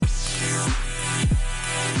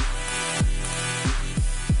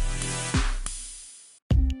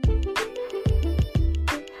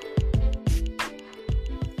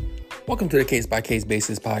Welcome to the Case by Case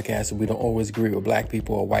Basis podcast. We don't always agree with black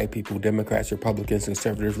people or white people, Democrats, Republicans,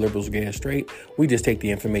 conservatives, liberals, gay or straight. We just take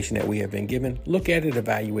the information that we have been given, look at it,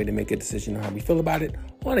 evaluate it, make a decision on how we feel about it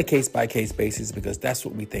on a case by case basis because that's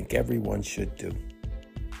what we think everyone should do.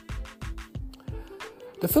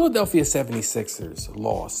 The Philadelphia 76ers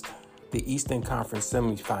lost the Eastern Conference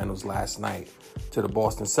semifinals last night to the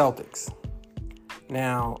Boston Celtics.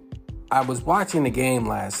 Now, I was watching the game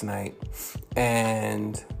last night,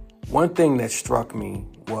 and one thing that struck me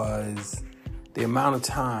was the amount of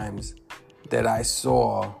times that I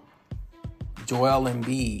saw Joel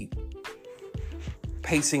Embiid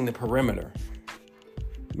pacing the perimeter,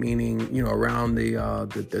 meaning, around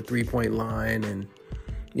the three-point line, and,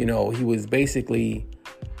 he was basically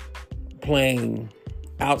playing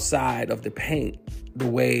outside of the paint the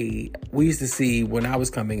way we used to see when I was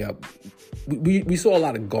coming up. We saw a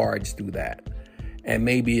lot of guards do that, and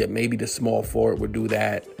maybe the small forward would do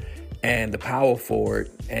that, and the power forward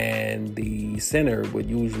and the center would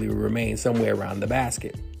usually remain somewhere around the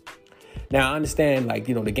basket. Now I understand,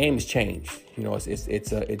 the game has changed.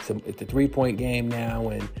 It's a 3-point game now,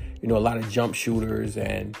 and a lot of jump shooters,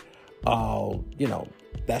 and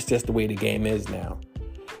that's just the way the game is now.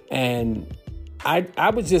 And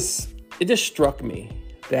it just struck me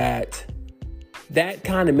that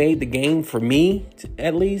kind of made the game, for me,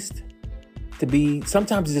 at least, to be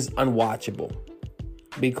sometimes just unwatchable,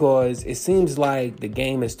 because it seems like the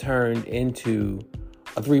game has turned into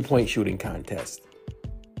a 3-point shooting contest.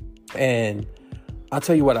 And I'll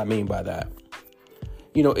tell you what I mean by that.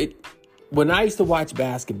 When I used to watch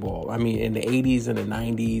basketball, in the 80s and the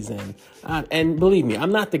 90s, and believe me,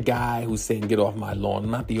 I'm not the guy who's saying get off my lawn.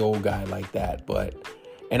 I'm not the old guy like that.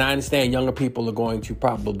 And I understand younger people are going to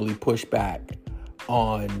probably push back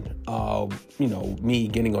on, me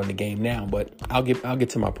getting on the game now, but I'll get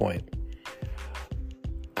to my point.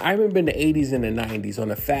 I remember in the 80s and the 90s on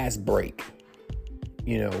a fast break,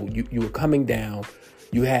 you were coming down,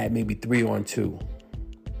 you had maybe 3-on-2.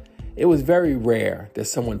 It was very rare that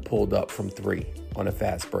someone pulled up from 3 on a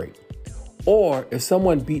fast break. Or if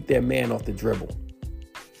someone beat their man off the dribble,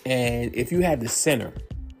 and if you had the center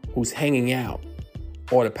who's hanging out,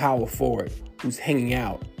 or the power forward who's hanging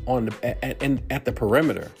out at the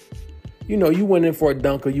perimeter, you went in for a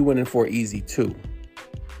dunk, or you went in for an easy 2.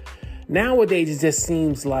 Nowadays, it just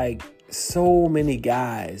seems like so many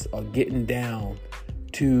guys are getting down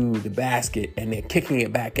to the basket and they're kicking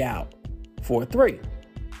it back out for a 3.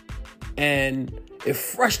 And it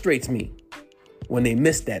frustrates me when they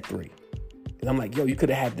miss that 3. And I'm like, you could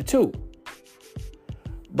have had the 2.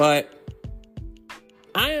 But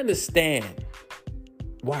I understand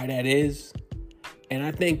why that is. And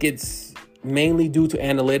I think it's mainly due to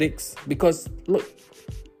analytics, because look,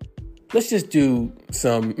 let's just do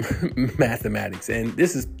some mathematics. And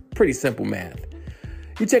this is pretty simple math.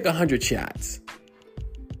 You take 100 shots,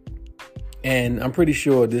 and I'm pretty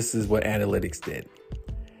sure this is what analytics did.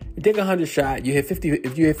 You take 100 shots, you hit 50.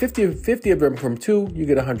 If you hit 50 of them from 2, you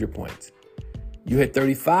get 100 points. You hit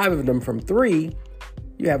 35 of them from 3,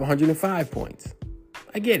 you have 105 points.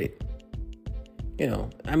 I get it.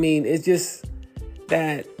 It's just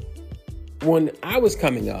that when I was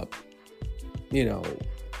coming up,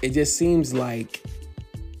 it just seems like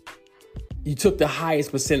you took the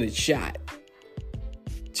highest percentage shot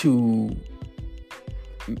to,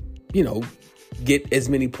 get as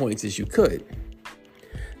many points as you could.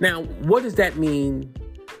 Now, what does that mean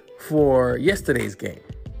for yesterday's game?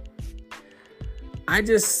 I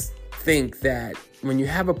just think that when you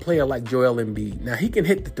have a player like Joel Embiid, now he can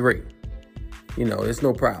hit the 3, there's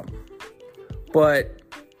no problem. But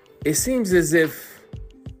it seems as if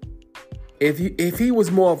he was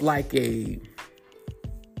more of like a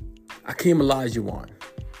Hakeem Olajuwon,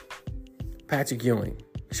 Patrick Ewing,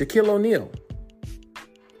 Shaquille O'Neal,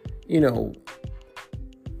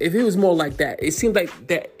 if he was more like that, it seemed like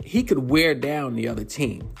that he could wear down the other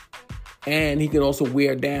team, and he can also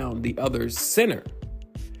wear down the other center,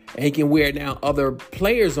 and he can wear down other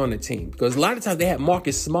players on the team, because a lot of times they have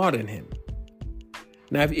Marcus Smart on him.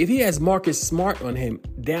 Now, if he has Marcus Smart on him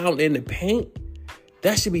down in the paint,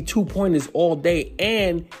 that should be 2-pointers all day,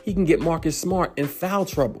 and he can get Marcus Smart in foul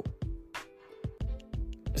trouble.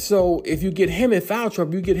 So if you get him in foul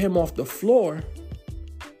trouble, you get him off the floor,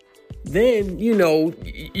 then, you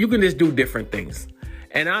can just do different things.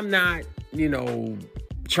 And I'm not,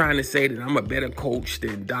 trying to say that I'm a better coach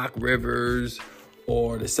than Doc Rivers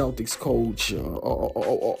or the Celtics coach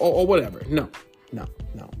or whatever. No.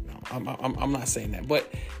 I'm not saying that.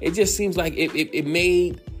 But it just seems like it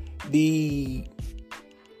made the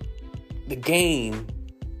game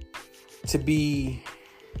to be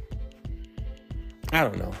I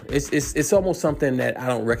don't know. It's almost something that I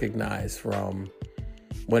don't recognize from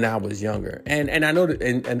when I was younger. And I know that,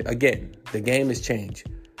 and again, the game has changed.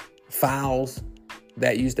 Fouls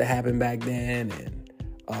that used to happen back then,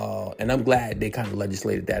 and I'm glad they kind of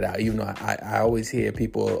legislated that out. Even though I always hear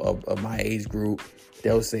people of my age group,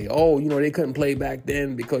 they'll say, oh, they couldn't play back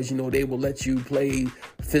then because, they will let you play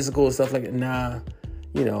physical and stuff like that. Nah,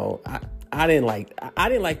 I didn't like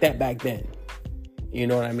that back then. You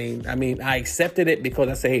know what I mean? I accepted it because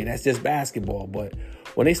I say, hey, that's just basketball. But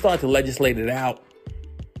when they started to legislate it out,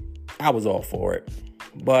 I was all for it.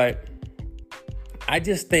 But I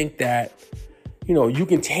just think that, you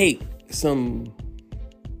can take some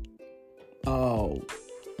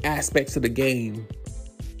aspects of the game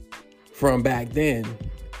from back then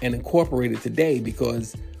and incorporate it today,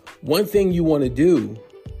 because one thing you want to do,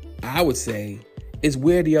 I would say, is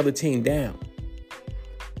wear the other team down.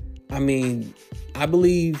 I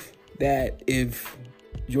believe that if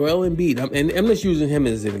Joel Embiid, and I'm just using him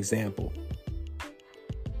as an example,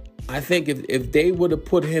 I think if they would have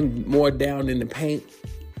put him more down in the paint,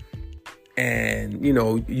 and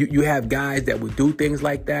you have guys that would do things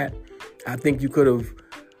like that, I think you could have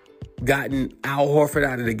gotten Al Horford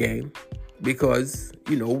out of the game, because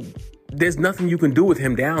there's nothing you can do with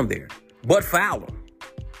him down there but foul him.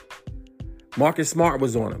 Marcus Smart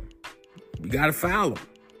was on him. You got to foul him.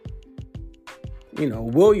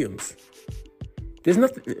 Williams. There's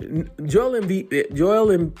nothing. Joel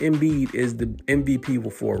Embiid is the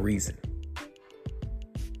MVP for a reason.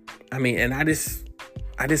 And I just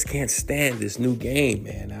can't stand this new game,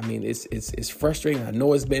 man. It's frustrating. I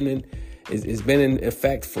know it's been in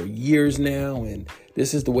effect for years now, and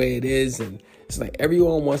this is the way it is. And it's like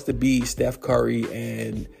everyone wants to be Steph Curry,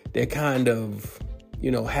 and they're kind of,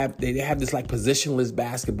 have this like positionless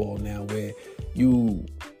basketball now where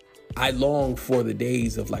I long for the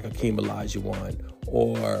days of like Hakeem Olajuwon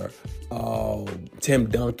or Tim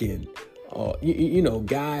Duncan,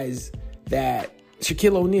 guys that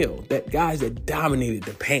Shaquille O'Neal, guys that dominated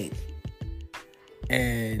the paint.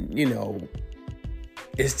 And,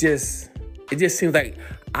 it just seems like,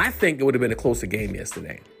 I think it would have been a closer game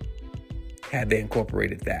yesterday had they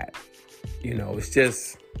incorporated that. It's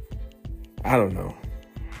just, I don't know.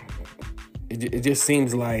 It just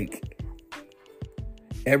seems like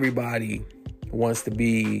everybody wants to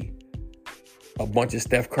be a bunch of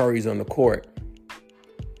Steph Currys on the court,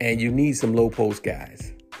 and you need some low post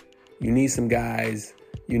guys. You need some guys,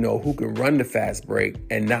 who can run the fast break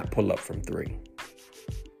and not pull up from three.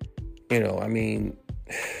 I don't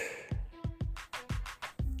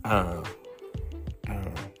know.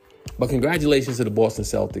 But congratulations to the Boston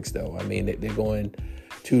Celtics, though. They're going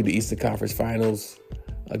to the Eastern Conference Finals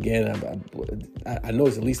again. I know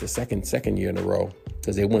it's at least the second year in a row,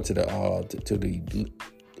 because they went to the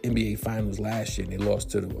NBA Finals last year and they lost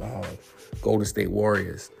to the Golden State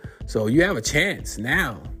Warriors. So you have a chance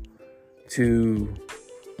now to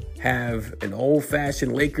have an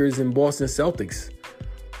old-fashioned Lakers and Boston Celtics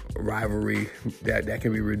rivalry that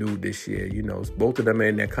can be renewed this year. Both of them are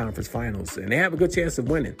in their conference finals, and they have a good chance of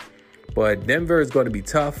winning. But Denver is going to be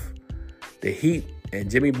tough. The Heat and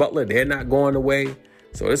Jimmy Butler, they're not going away.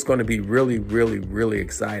 So it's going to be really, really, really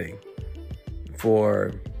exciting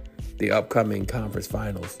for the upcoming conference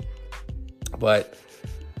finals. But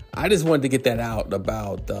I just wanted to get that out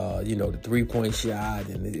about, the 3-point shot.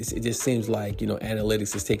 And it just seems like,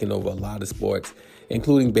 analytics is taking over a lot of sports,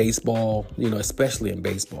 including baseball, especially in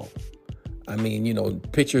baseball.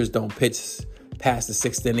 Pitchers don't pitch past the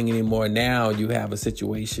sixth inning anymore. Now you have a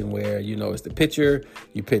situation where, it's the pitcher,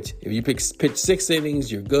 you pitch. If you pitch 6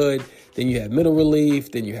 innings, you're good. Then you have middle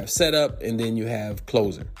relief, then you have setup, and then you have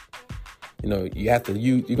closer. You're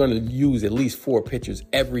going to use at least 4 pitchers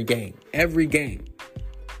every game.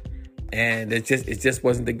 And it just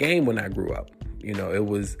wasn't the game when I grew up. It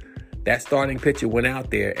was that starting pitcher went out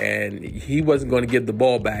there and he wasn't going to give the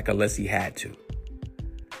ball back unless he had to.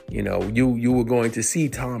 You were going to see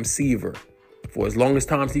Tom Seaver for as long as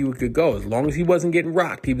Tom Seaver could go. As long as he wasn't getting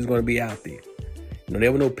rocked, he was going to be out there.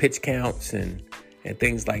 There were no pitch counts and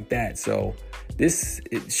things like that. So this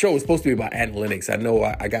show is supposed to be about analytics. I know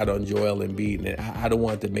I got on Joel Embiid, and I don't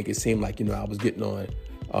want to make it seem like, I was getting on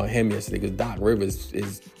him yesterday, because Doc Rivers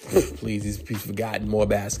is, please, he's forgotten more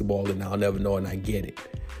basketball than I'll never know, and I get it.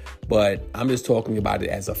 But I'm just talking about it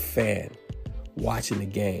as a fan watching the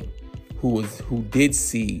game who did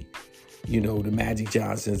see, the Magic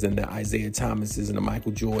Johnsons and the Isaiah Thomases and the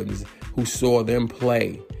Michael Jordans, who saw them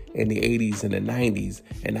play in the 80s and the 90s.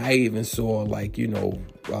 And I even saw the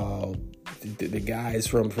guys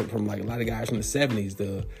from like a lot of guys from the 70s,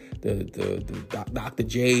 the Dr.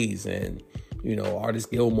 J's and Artis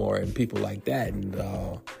Gilmore and people like that. And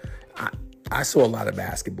I saw a lot of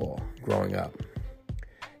basketball growing up.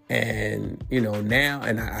 And, now,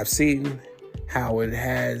 and I've seen how it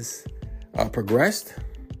has progressed.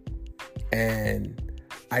 And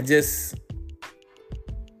I just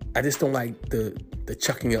don't like the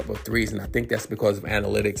chucking up of threes. And I think that's because of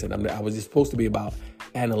analytics. And I was just supposed to be about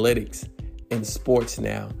analytics in sports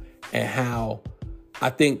now, and how I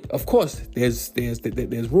think, of course, there's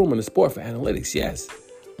room in the sport for analytics, yes.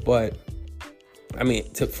 But, I mean,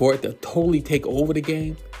 for it to totally take over the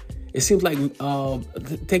game, it seems like,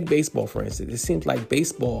 take baseball, for instance. It seems like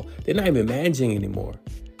baseball, they're not even managing anymore.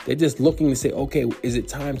 They're just looking to say, okay, is it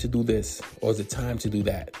time to do this or is it time to do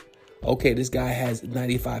that? Okay, this guy has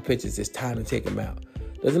 95 pitches. It's time to take him out.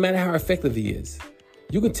 Doesn't matter how effective he is.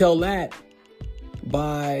 You can tell that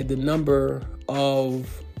by the number of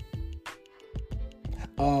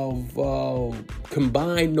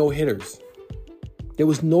combined no-hitters. There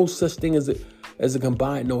was no such thing as a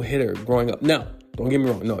combined no-hitter growing up. No, don't get me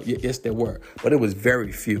wrong. No, yes, there were. But it was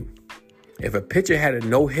very few. If a pitcher had a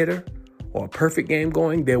no-hitter or a perfect game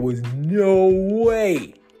going, there was no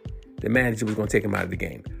way the manager was going to take him out of the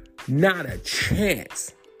game. Not a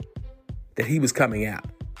chance that he was coming out.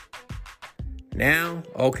 Now,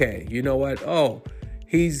 okay, you know what? Oh,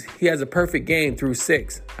 he has a perfect game through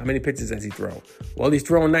 6. How many pitches has he thrown? Well, he's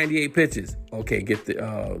thrown 98 pitches. Okay, get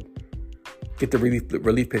the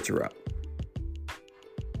relief pitcher up.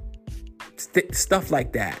 Stuff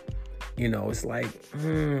like that. It's like,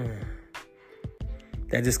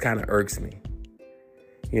 that just kind of irks me.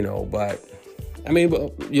 But I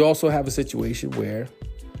mean, you also have a situation where,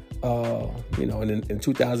 in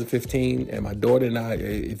 2015, and my daughter and I,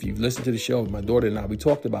 if you've listened to the show, my daughter and I, we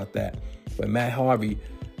talked about that. When Matt Harvey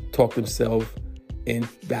talked himself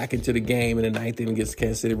back into the game in the 9th inning against the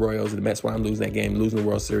Kansas City Royals, and the Mets wound losing that game, losing the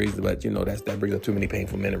World Series. But, that brings up too many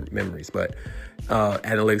painful memories. But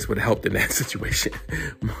analytics would have helped in that situation.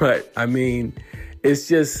 But, I mean, it's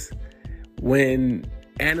just when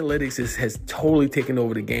analytics has totally taken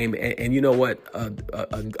over the game, and you know what? A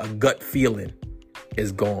gut feeling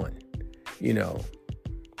is gone.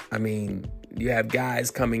 I mean, you have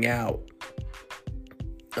guys coming out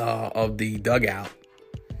of the dugout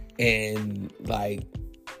and like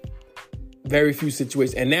very few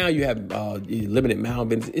situations, and now you have limited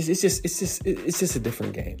mound. It's just a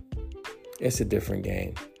different game. It's a different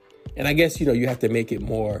game, and I guess you have to make it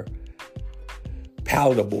more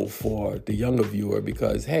palatable for the younger viewer,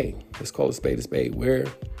 because hey, let's call a spade a spade. We're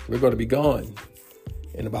going to be gone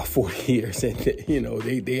in about 40 years, and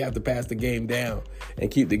they have to pass the game down and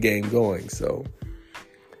keep the game going. So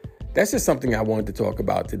that's just something I wanted to talk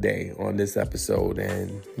about today on this episode,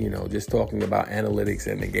 and just talking about analytics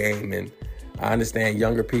in the game. And I understand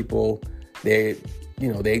younger people, they're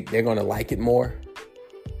going to like it more,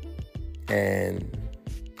 and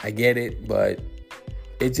I get it, but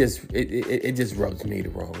it just rubs me the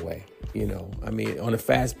wrong way. I mean, on a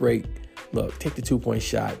fast break, look, take the 2-point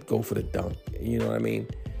shot, go for the dunk. You know what I mean?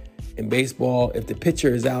 In baseball, if the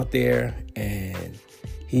pitcher is out there and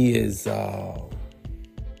he is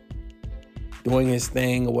doing his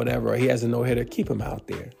thing or whatever, or he has a no-hitter, keep him out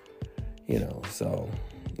there. So,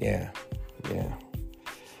 yeah.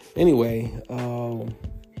 Anyway,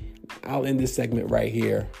 I'll end this segment right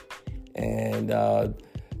here. And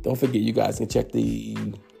don't forget, you guys can check the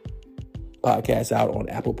podcast out on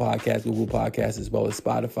Apple Podcasts, Google Podcasts, as well as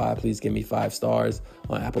Spotify. Please give me 5 stars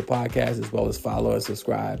on Apple Podcasts, as well as follow and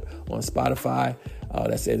subscribe on Spotify.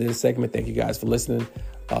 That's the end of this segment. Thank you guys for listening.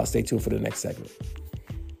 Stay tuned for the next segment.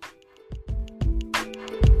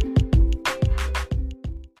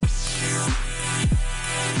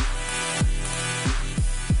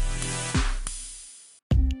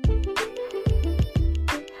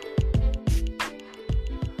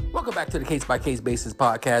 Welcome back to the Case by Case Basis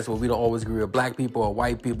podcast, where we don't always agree with black people or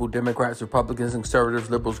white people, Democrats, Republicans, conservatives,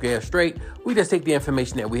 liberals, gay or straight. We just take the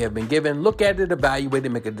information that we have been given, look at it, evaluate it,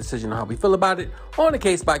 make a decision on how we feel about it on a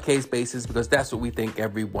case by case basis, because that's what we think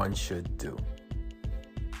everyone should do.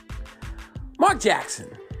 Mark Jackson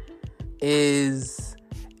is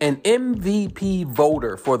an MVP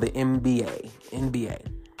voter for the NBA.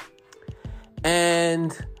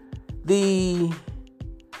 And the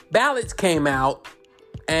ballots came out,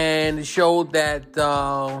 and it showed that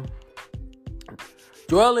Joel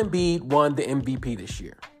Embiid won the MVP this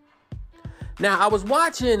year. Now, I was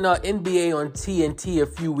watching NBA on TNT a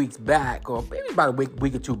few weeks back, or maybe about a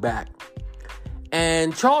week or two back,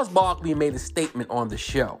 and Charles Barkley made a statement on the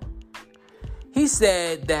show. He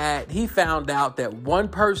said that he found out that one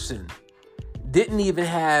person didn't even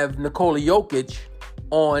have Nikola Jokic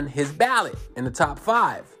on his ballot in the top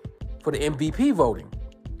 5. for the MVP voting.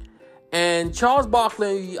 And Charles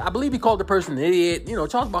Barkley, I believe he called the person an idiot. You know,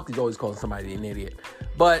 Charles Barkley's always calling somebody an idiot.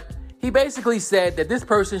 But he basically said that this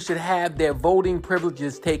person should have their voting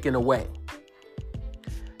privileges taken away.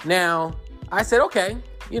 Now, I said, okay.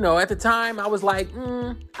 You know, at the time, I was like,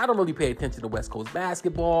 I don't really pay attention to West Coast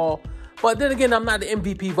basketball. But then again, I'm not an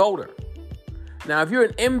MVP voter. Now, if you're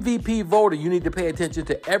an MVP voter, you need to pay attention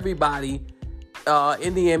to everybody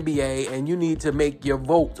in the NBA, and you need to make your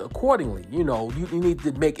vote accordingly. You know, you need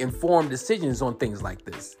to make informed decisions on things like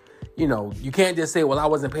this. You know, you can't just say, well, I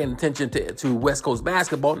wasn't paying attention to West Coast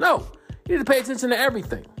basketball. No, you need to pay attention to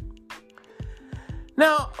everything.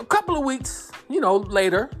 Now, a couple of weeks,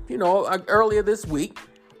 later, earlier this week,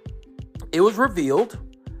 it was revealed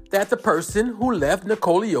that the person who left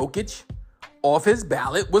Nikola Jokic off his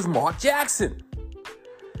ballot was Mark Jackson.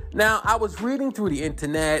 Now, I was reading through the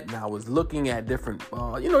internet and I was looking at different,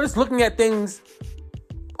 just looking at things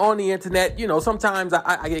on the internet. You know, sometimes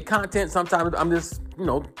I get content. Sometimes I'm just,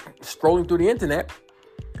 scrolling through the internet.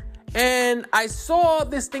 And I saw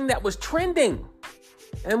this thing that was trending.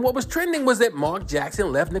 And what was trending was that Mark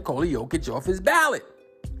Jackson left Nikola Jokic off his ballot.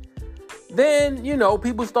 Then,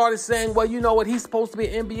 people started saying, well, you know what? He's supposed to be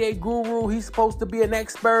an NBA guru. He's supposed to be an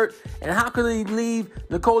expert. And how could he leave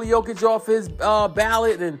Nikola Jokic off his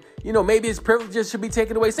ballot? And, maybe his privileges should be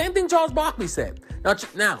taken away. Same thing Charles Barkley said.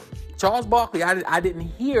 Now, Charles Barkley, I didn't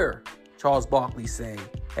hear Charles Barkley say,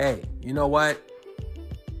 hey, you know what?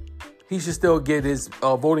 He should still get his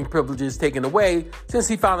voting privileges taken away since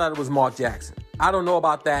he found out it was Mark Jackson. I don't know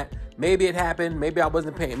about that. Maybe it happened. Maybe I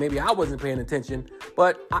wasn't paying attention,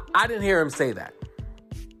 but I didn't hear him say that.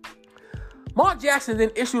 Mark Jackson then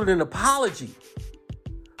issued an apology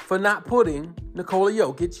for not putting Nikola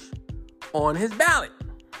Jokic on his ballot.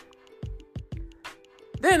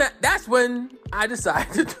 Then that's when I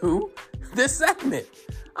decided to do this segment.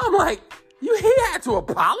 I'm like, he had to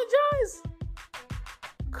apologize?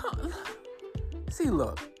 See,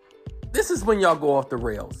 look, this is when y'all go off the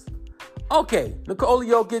rails. Okay, Nikola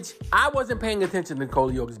Jokic, I wasn't paying attention to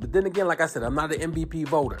Nikola Jokic, but then again, like I said, I'm not an MVP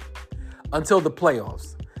voter until the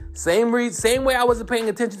playoffs. Same way I wasn't paying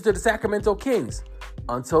attention to the Sacramento Kings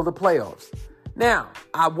until the playoffs. Now,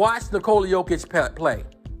 I watched Nikola Jokic play.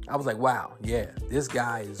 I was like, wow, yeah, this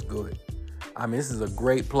guy is good. I mean, this is a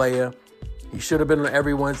great player. He should have been on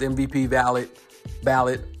everyone's MVP ballot.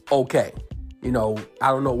 Okay. I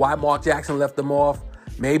don't know why Mark Jackson left him off.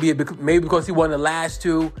 Maybe because he won the last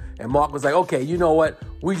two, and Mark was like, okay, you know what?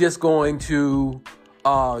 We're just going to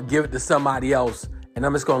give it to somebody else, and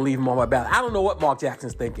I'm just going to leave him on my ballot. I don't know what Mark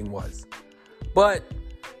Jackson's thinking was. But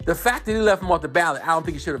the fact that he left him off the ballot, I don't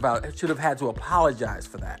think he should have had to apologize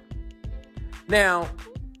for that. Now,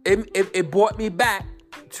 it brought me back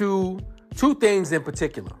to two things in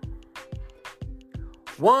particular.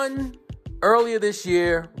 One, earlier this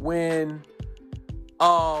year when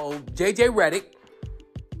J.J. Redick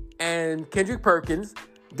and Kendrick Perkins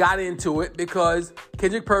got into it because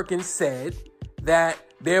Kendrick Perkins said that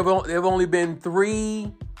there have only been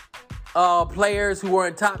 3 players who were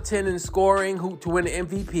in top 10 in scoring to win the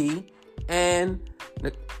MVP. And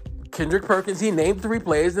Kendrick Perkins, he named 3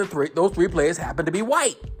 players, and those 3 players happened to be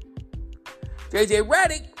white. J.J.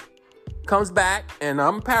 Redick comes back, and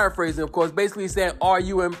I'm paraphrasing, of course, basically saying,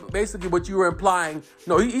 basically what you were implying,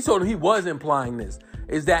 no, he told him he was implying this,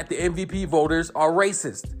 is that the MVP voters are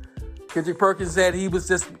racist. Kendrick Perkins said he was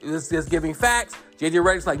just giving facts. J.J.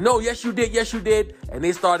 Redick's like, no, yes, you did. And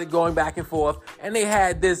they started going back and forth. And they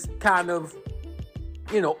had this kind of,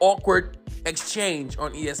 awkward exchange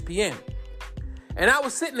on ESPN. And I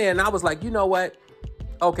was sitting there and I was like, you know what?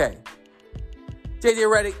 Okay. J.J.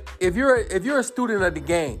 Redick, if you're a student of the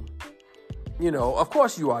game, of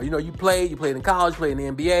course you are. You played in college, played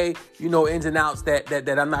in the NBA. You know ins and outs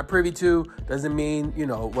that I'm not privy to. Doesn't mean,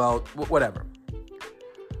 whatever.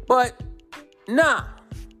 But,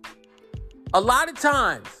 a lot of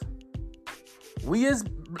times, we as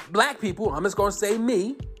black people, I'm just going to say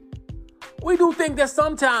me, we do think that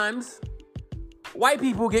sometimes white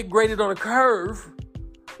people get graded on a curve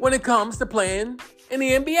when it comes to playing in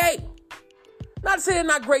the NBA. Not to say they're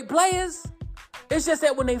not great players. It's just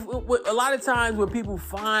that a lot of times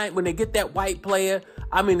when they get that white player,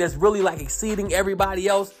 that's really like exceeding everybody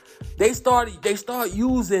else, they start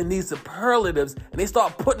using these superlatives and they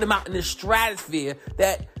start putting them out in the stratosphere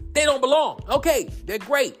that they don't belong. Okay, they're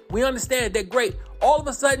great. We understand they're great. All of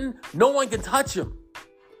a sudden, no one can touch them.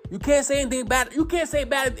 You can't say anything bad. You can't say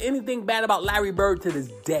anything bad about Larry Bird to this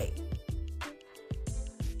day.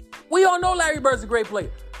 We all know Larry Bird's a great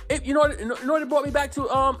player. You know what it brought me back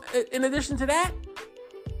to, in addition to that?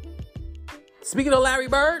 Speaking of Larry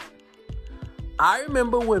Bird, I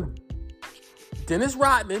remember when Dennis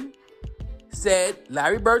Rodman said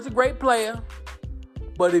Larry Bird's a great player,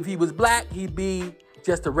 but if he was black, he'd be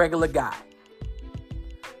just a regular guy.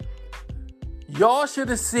 Y'all should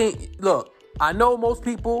have seen. Look, I know most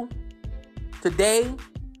people today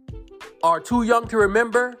are too young to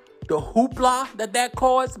remember the hoopla that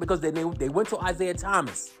caused, because they went to Isaiah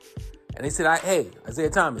Thomas and they said, hey, Isaiah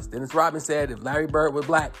Thomas, Dennis Rodman said if Larry Bird was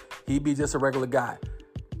black, he'd be just a regular guy.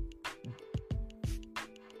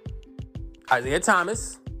 Isaiah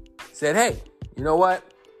Thomas said, hey, you know what?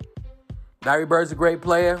 Larry Bird's a great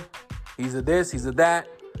player. He's a this, he's a that.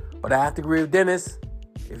 But I have to agree with Dennis.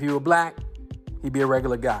 If he were black, he'd be a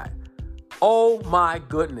regular guy. Oh my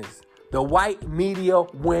goodness. The white media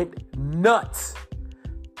went nuts.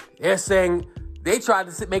 They're saying, they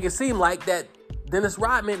tried to make it seem like that Dennis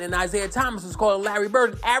Rodman and Isaiah Thomas was calling Larry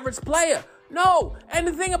Bird an average player. No. And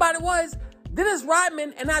the thing about it was, Dennis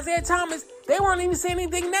Rodman and Isaiah Thomas, they weren't even saying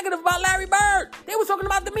anything negative about Larry Bird. They were talking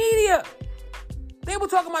about the media. They were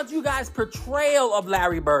talking about you guys' portrayal of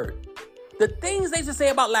Larry Bird. The things they used to say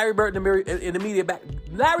about Larry Bird in the media back.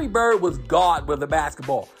 Larry Bird was God with a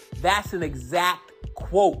basketball. That's an exact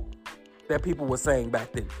quote that people were saying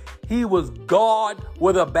back then. He was God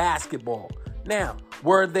with a basketball. Now,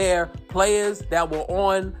 were there players that were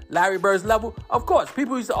on Larry Bird's level? Of course.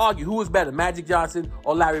 People used to argue who was better, Magic Johnson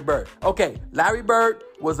or Larry Bird. Okay, Larry Bird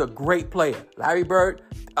was a great player. Larry Bird,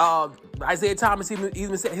 Isaiah Thomas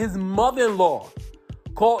even said his mother-in-law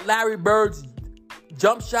called Larry Bird's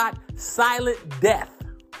jump shot silent death.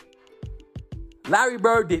 Larry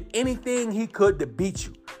Bird did anything he could to beat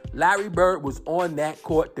you. Larry Bird was on that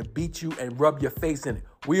court to beat you and rub your face in it.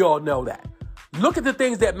 We all know that. Look at the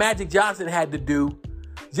things that Magic Johnson had to do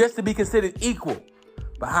just to be considered equal.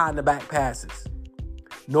 Behind the back passes,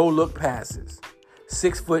 no look passes,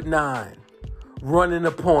 6'9", running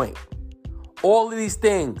the point. All of these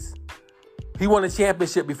things. He won a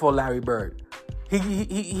championship before Larry Bird.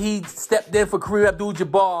 He stepped in for Kareem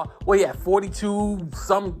Abdul-Jabbar. Well, he had 42,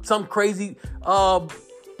 some crazy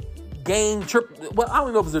game triple. Well, I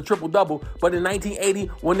don't know if it was a triple-double, but in 1980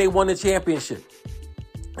 when they won the championship.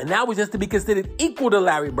 And that was just to be considered equal to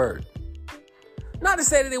Larry Bird. Not to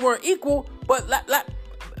say that they weren't equal, but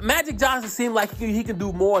Magic Johnson seemed like he could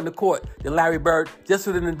do more on the court than Larry Bird just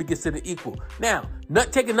for them to be considered equal. Now,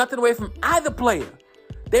 not taking nothing away from either player.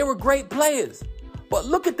 They were great players. But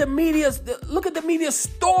look at the media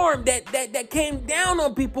storm that came down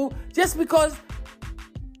on people just because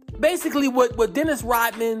basically what Dennis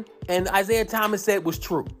Rodman and Isaiah Thomas said was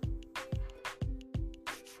true.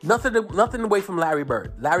 Nothing away from Larry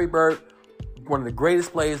Bird. Larry Bird, one of the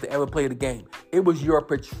greatest players to ever play the game. It was your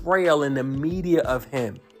portrayal in the media of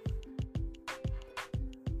him.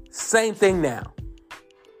 Same thing now.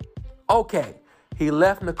 Okay, he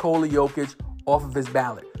left Nikola Jokic off of his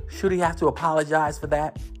ballot. Should he have to apologize for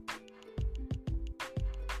that?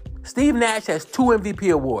 Steve Nash has 2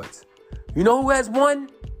 MVP awards. You know who has one?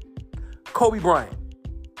 Kobe Bryant.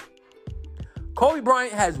 Kobe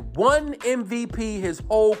Bryant has 1 MVP his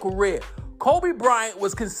whole career. Kobe Bryant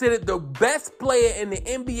was considered the best player in the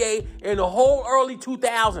NBA in the whole early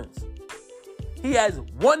 2000s. He has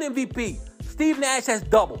 1 MVP. Steve Nash has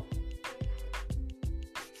double.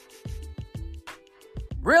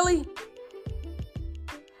 Really?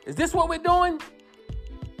 Is this what we're doing?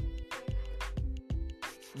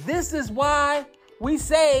 This is why we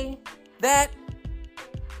say that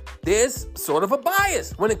there's sort of a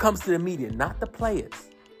bias when it comes to the media, not the players.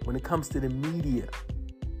 When it comes to the media,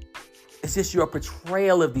 it's just your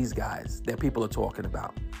portrayal of these guys that people are talking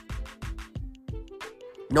about.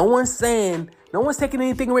 No one's taking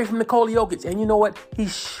anything away from Nikola Jokic. And you know what? He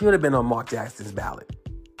should have been on Mark Jackson's ballot.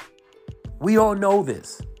 We all know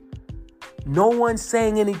this. No one's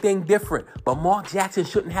saying anything different, but Mark Jackson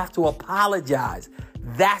shouldn't have to apologize.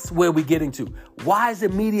 That's where we're getting to. Why is the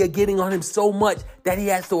media getting on him so much that he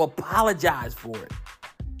has to apologize for it?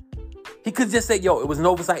 He could just say, it was an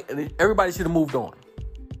oversight and everybody should have moved on.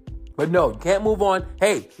 But no, you can't move on.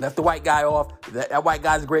 Hey, left the white guy off. That white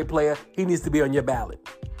guy's a great player. He needs to be on your ballot.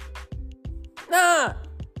 Nah.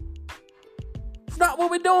 It's not what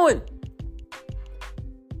we're doing.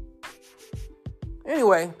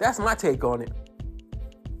 Anyway, that's my take on it.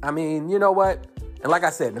 I mean, you know what? And like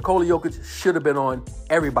I said, Nikola Jokic should have been on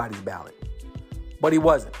everybody's ballot. But he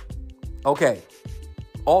wasn't. Okay.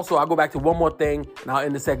 Also, I'll go back to one more thing, and I'll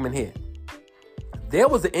end the segment here. There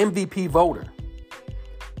was an MVP voter.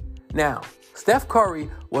 Now, Steph Curry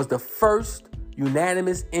was the first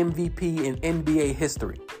unanimous MVP in NBA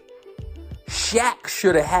history. Shaq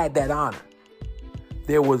should have had that honor.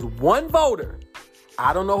 There was one voter.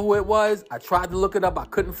 I don't know who it was. I tried to look it up. I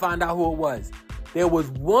couldn't find out who it was. There was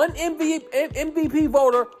one MVP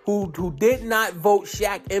voter who did not vote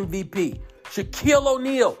Shaq MVP. Shaquille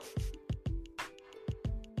O'Neal.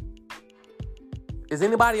 Is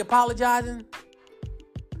anybody apologizing?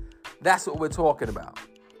 That's what we're talking about.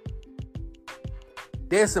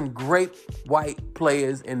 There's some great white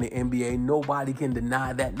players in the NBA. Nobody can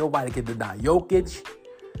deny that. Nobody can deny Jokic.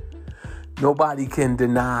 Nobody can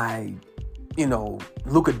deny,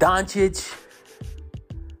 Luka Doncic.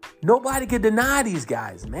 Nobody can deny these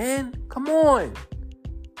guys, man. Come on.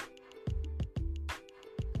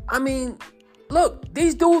 I mean, look,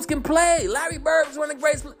 these dudes can play. Larry Bird was one of the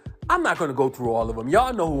greatest. I'm not going to go through all of them.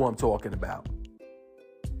 Y'all know who I'm talking about.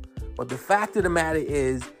 But the fact of the matter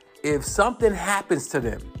is, if something happens to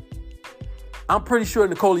them, I'm pretty sure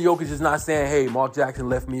Nikola Jokic is not saying, hey, Mark Jackson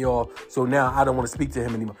left me off, so now I don't want to speak to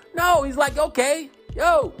him anymore. No, he's like, okay,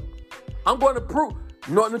 I'm going to prove.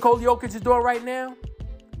 You know what Nikola Jokic is doing right now?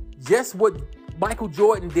 Just what Michael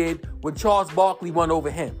Jordan did when Charles Barkley won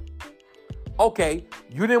over him. Okay,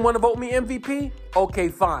 you didn't want to vote me MVP? Okay,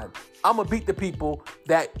 fine. I'm going to beat the people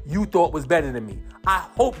that you thought was better than me. I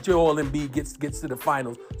hope Joel Embiid gets to the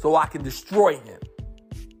finals so I can destroy him.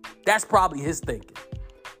 That's probably his thinking.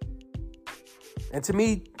 And to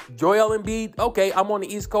me, Joel Embiid, okay, I'm on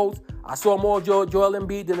the East Coast. I saw more Joel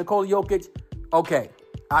Embiid than Nikola Jokic. Okay,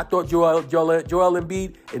 I thought Joel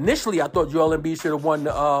Embiid, initially I thought Joel Embiid should have won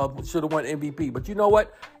MVP. But you know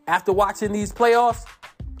what? After watching these playoffs,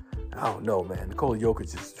 I don't know, man. Nikola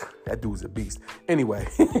Jokic that dude's a beast. Anyway,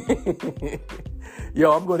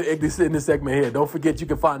 I'm going to end this segment here. Don't forget you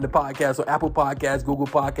can find the podcast on Apple Podcasts, Google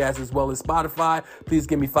Podcasts, as well as Spotify. Please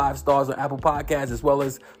give me 5 stars on Apple Podcasts, as well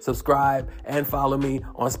as subscribe and follow me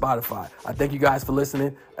on Spotify. I thank you guys for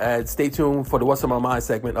listening. Stay tuned for the What's on My Mind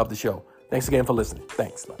segment of the show. Thanks again for listening.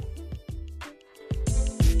 Thanks. Bye.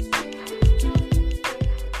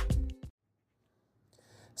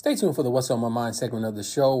 Stay tuned for the What's on My Mind segment of the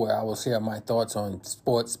show, where I will share my thoughts on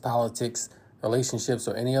sports, politics, relationships,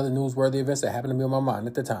 or any other newsworthy events that happen to be on my mind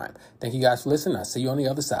at the time. Thank you guys for listening. I'll see you on the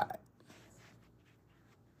other side.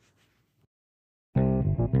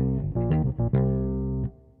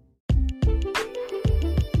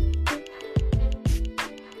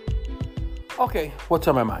 Okay, what's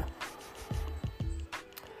on my mind?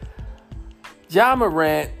 Jah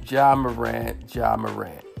Morant.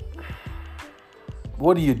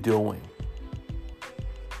 What are you doing?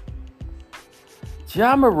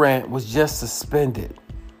 Jah Morant was just suspended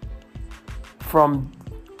from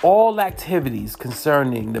all activities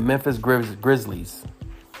concerning the Memphis Grizzlies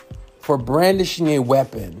for brandishing a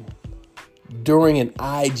weapon during an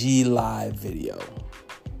IG Live video.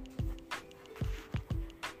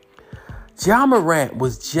 Jah Morant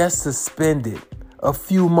was just suspended a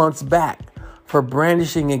few months back for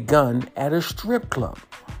brandishing a gun at a strip club.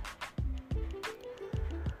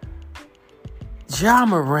 Jah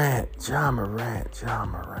Morant.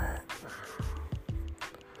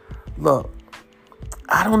 Look,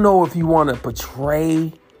 I don't know if you want to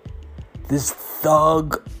portray this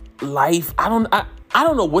thug life. I don't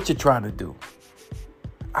know what you're trying to do.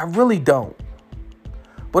 I really don't.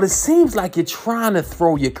 But it seems like you're trying to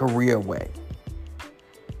throw your career away.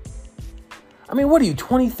 I mean, what are you,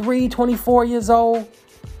 23, 24 years old?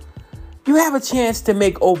 You have a chance to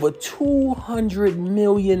make over $200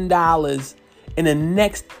 million in the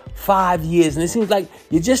next 5 years. And it seems like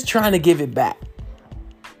you're just trying to give it back.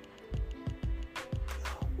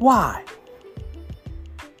 Why?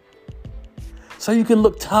 So you can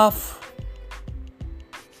look tough?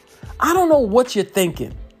 I don't know what you're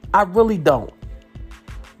thinking. I really don't.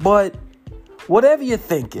 But whatever you're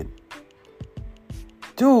thinking,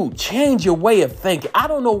 dude, change your way of thinking. I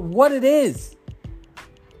don't know what it is.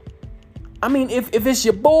 I mean, if it's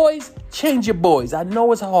your boys, change your boys. I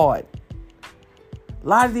know it's hard. A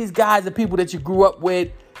lot of these guys are people that you grew up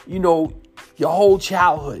with, your whole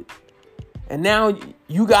childhood. And now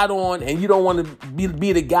you got on and you don't want to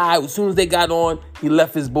be the guy who, as soon as they got on, he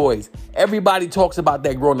left his boys. Everybody talks about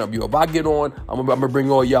that growing up. If I get on, I'm going to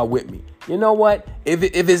bring all y'all with me. You know what? If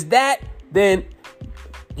it's that, then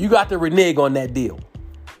you got to renege on that deal.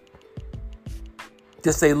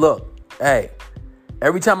 Just say, look, hey,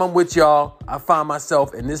 every time I'm with y'all, I find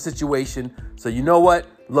myself in this situation. So you know what?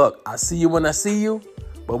 Look, I see you when I see you,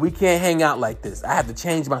 but we can't hang out like this. I have to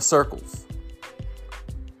change my circles.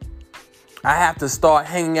 I have to start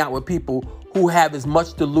hanging out with people who have as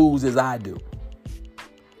much to lose as I do.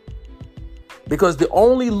 Because the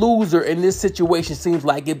only loser in this situation seems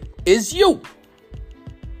like it is you.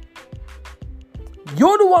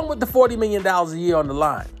 You're the one with the $40 million a year on the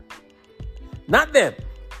line. Not them.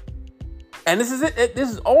 And this is it. This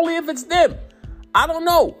is only if it's them. I don't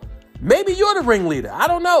know. Maybe you're the ringleader. I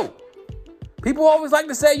don't know. People always like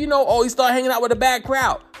to say, oh, you start hanging out with a bad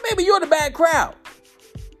crowd. Maybe you're the bad crowd.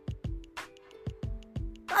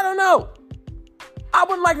 I don't know. I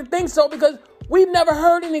wouldn't like to think so because we've never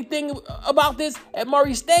heard anything about this at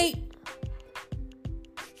Murray State.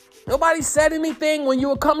 Nobody said anything when you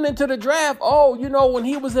were coming into the draft. Oh, when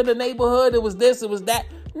he was in the neighborhood, it was this, it was that.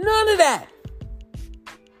 None of that.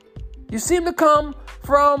 You seem to come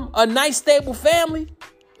from a nice, stable family.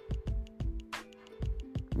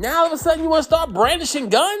 Now all of a sudden you want to start brandishing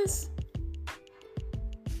guns?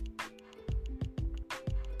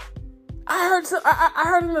 I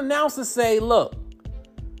heard an announcer say, look,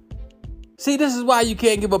 see, this is why you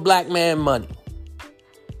can't give a black man money.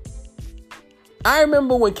 I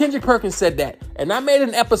remember when Kendrick Perkins said that, and I made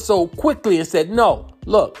an episode quickly and said, no,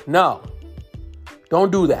 don't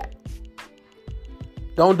do that.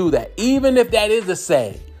 Don't do that. Even if that is a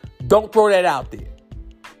saying, don't throw that out there.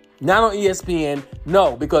 Not on ESPN,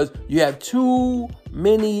 no, because you have too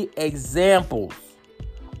many examples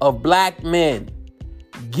of black men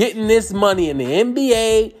getting this money in the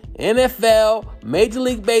NBA, NFL, Major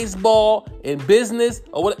League Baseball, in business,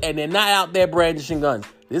 and they're not out there brandishing guns.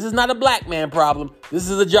 This is not a black man problem. This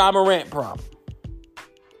is a Jah Morant problem.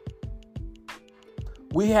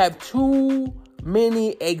 We have too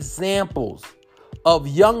many examples of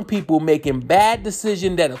young people making bad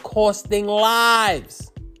decisions that are costing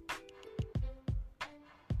lives.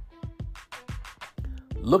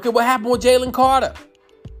 Look at what happened with Jalen Carter.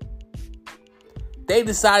 They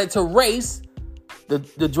decided to race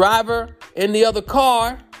the driver in the other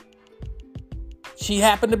car. She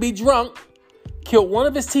happened to be drunk, killed one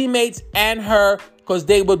of his teammates and her because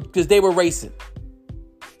they were racing.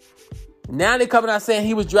 Now they're coming out saying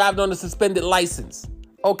he was driving on a suspended license.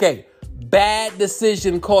 Okay, bad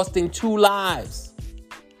decision costing 2 lives.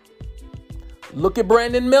 Look at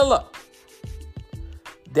Brandon Miller.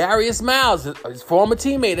 Darius Miles, his former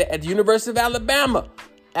teammate at the University of Alabama,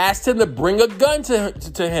 asked him to bring a gun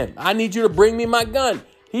to him. I need you to bring me my gun.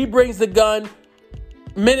 He brings the gun.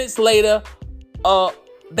 Minutes later,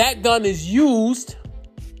 that gun is used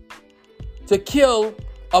to kill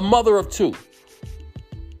a mother of 2.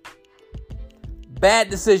 Bad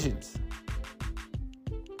decisions.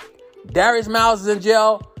 Darius Miles is in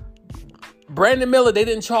jail. Brandon Miller, they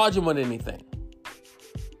didn't charge him with anything.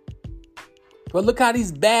 But look how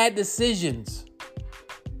these bad decisions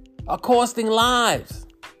are costing lives.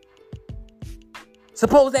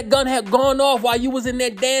 Suppose that gun had gone off while you was in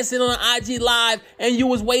there dancing on IG Live and you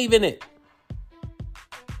was waving it.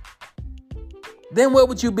 Then where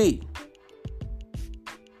would you be?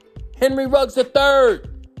 Henry Ruggs III,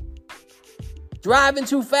 driving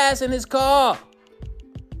too fast in his car.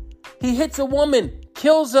 He hits a woman,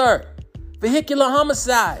 kills her. Vehicular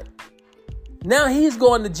homicide. Now he's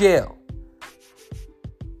going to jail.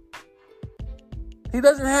 He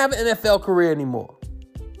doesn't have an NFL career anymore.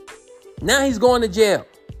 Now he's going to jail.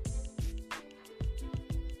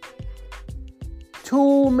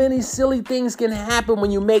 Too many silly things can happen when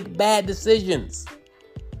you make bad decisions.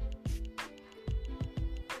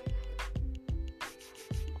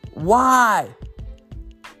 Why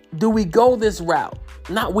do we go this route?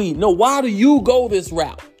 Not we. No, why do you go this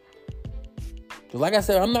route? Because like I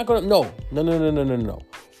said, I'm not going to. No.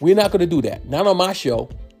 We're not going to do that. Not on my show.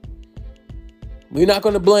 We're not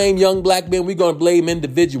going to blame young black men. We're going to blame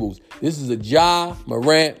individuals. This is a Jah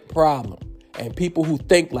Morant problem. And people who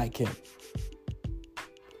think like him.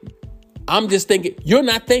 I'm just thinking, you're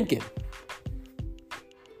not thinking.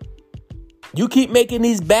 You keep making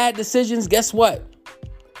these bad decisions, guess what?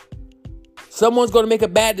 Someone's going to make a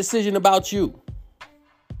bad decision about you.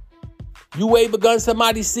 You wave a gun,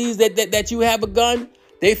 somebody sees that you have a gun,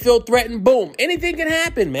 they feel threatened, boom. Anything can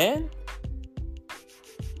happen, man.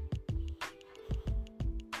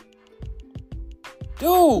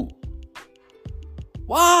 Dude,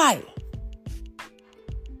 why?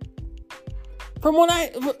 From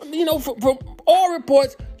all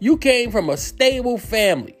reports, you came from a stable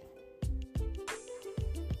family.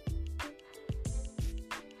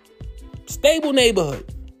 Stable neighborhood.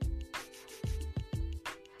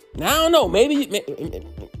 Now, I don't know. Maybe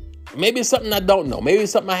it's something I don't know. Maybe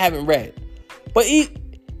it's something I haven't read. But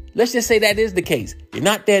let's just say that is the case. You're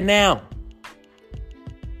not there now.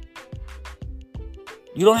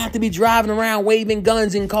 You don't have to be driving around waving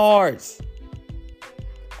guns in cars.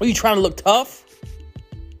 Are you trying to look tough?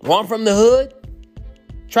 Well, I'm from the hood?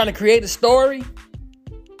 Trying to create a story?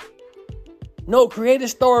 No, create a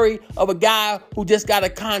story of a guy who just got a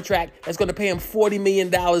contract that's going to pay him $40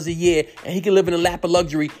 million a year and he can live in a lap of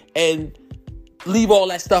luxury and leave all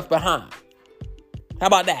that stuff behind. How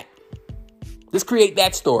about that? Just create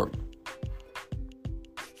that story.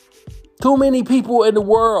 Too many people in the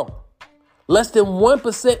world. Less than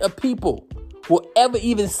 1% of people will ever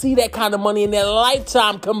even see that kind of money in their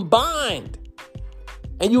lifetime combined.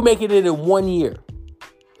 And you making it in 1 year.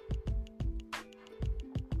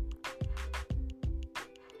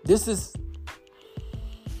 This is,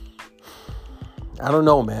 I don't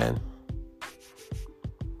know, man.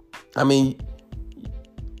 I mean,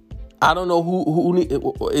 I don't know who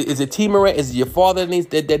is it T. Morant? Is it your father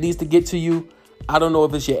that needs to get to you? I don't know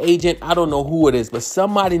if it's your agent. I don't know who it is, but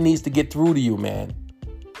somebody needs to get through to you, man.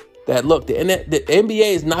 That look, the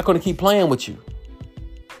NBA is not going to keep playing with you.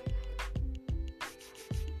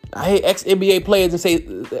 I hear ex-NBA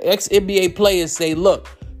players say, look,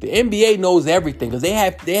 the NBA knows everything because they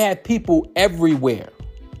have people everywhere.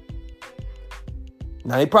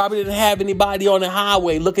 Now, they probably didn't have anybody on the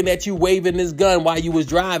highway looking at you waving this gun while you was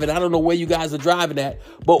driving. I don't know where you guys are driving at.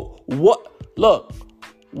 But what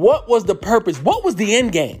was the purpose? What was the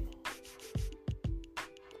end game?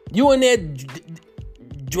 You in there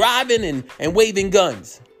driving and waving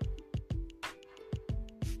guns.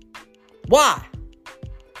 Why?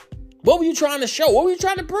 What were you trying to show? What were you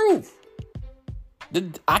trying to prove?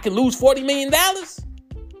 That I can lose $40 million?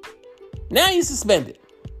 Now you're suspended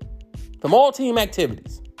from all team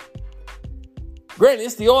activities. Granted,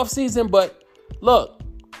 it's the off season, but look,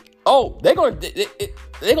 they're gonna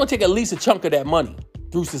take at least a chunk of that money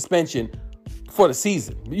through suspension for the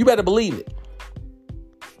season. You better believe it.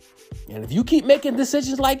 And if you keep making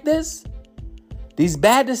decisions like this, these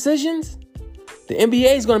bad decisions, the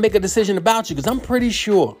NBA is going to make a decision about you because I'm pretty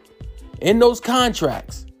sure in those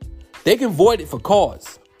contracts, they can void it for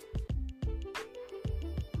cause.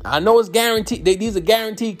 I know it's guaranteed. These are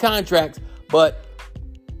guaranteed contracts, but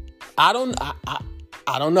I don't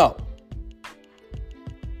know.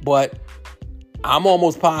 But I'm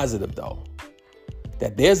almost positive, though,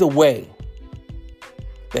 that there's a way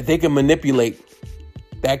that they can manipulate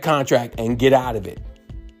that contract and get out of it.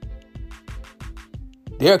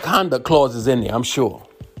 There are conduct clauses in there, I'm sure.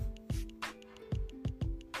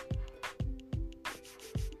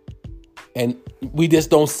 And we just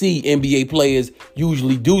don't see NBA players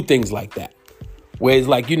usually do things like that. Where it's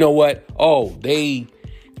like, you know what? Oh, they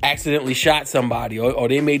accidentally shot somebody or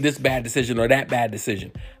they made this bad decision or that bad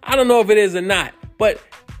decision. I don't know if it is or not, but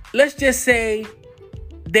let's just say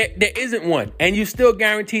there isn't one and you still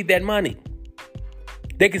guaranteed that money.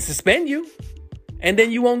 They can suspend you and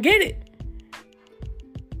then you won't get it.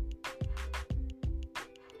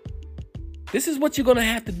 This is what you're going to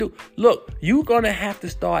have to do. Look, you're going to have to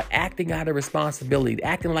start acting out of responsibility,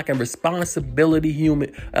 acting like a responsible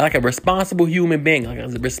human being, like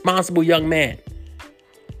a responsible young man.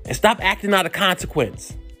 And stop acting out of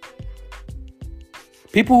consequence.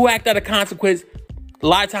 People who act out of consequence, a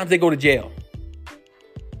lot of times they go to jail.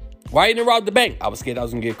 Why you didn't rob the bank? I was scared I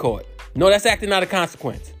was going to get caught. No, that's acting out of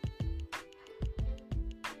consequence.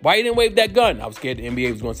 Why you didn't wave that gun? I was scared the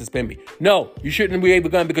NBA was going to suspend me. No, you shouldn't wave a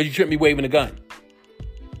gun because you shouldn't be waving a gun.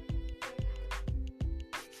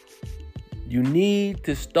 You need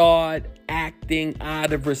to start acting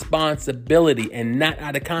out of responsibility and not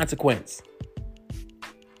out of consequence.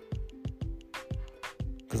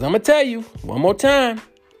 Because I'm going to tell you one more time.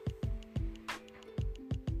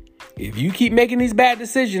 If you keep making these bad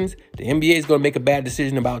decisions, the NBA is going to make a bad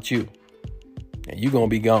decision about you. And you're going to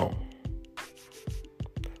be gone.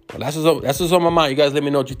 Well, that's what's on my mind. You guys let me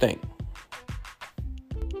know what you think.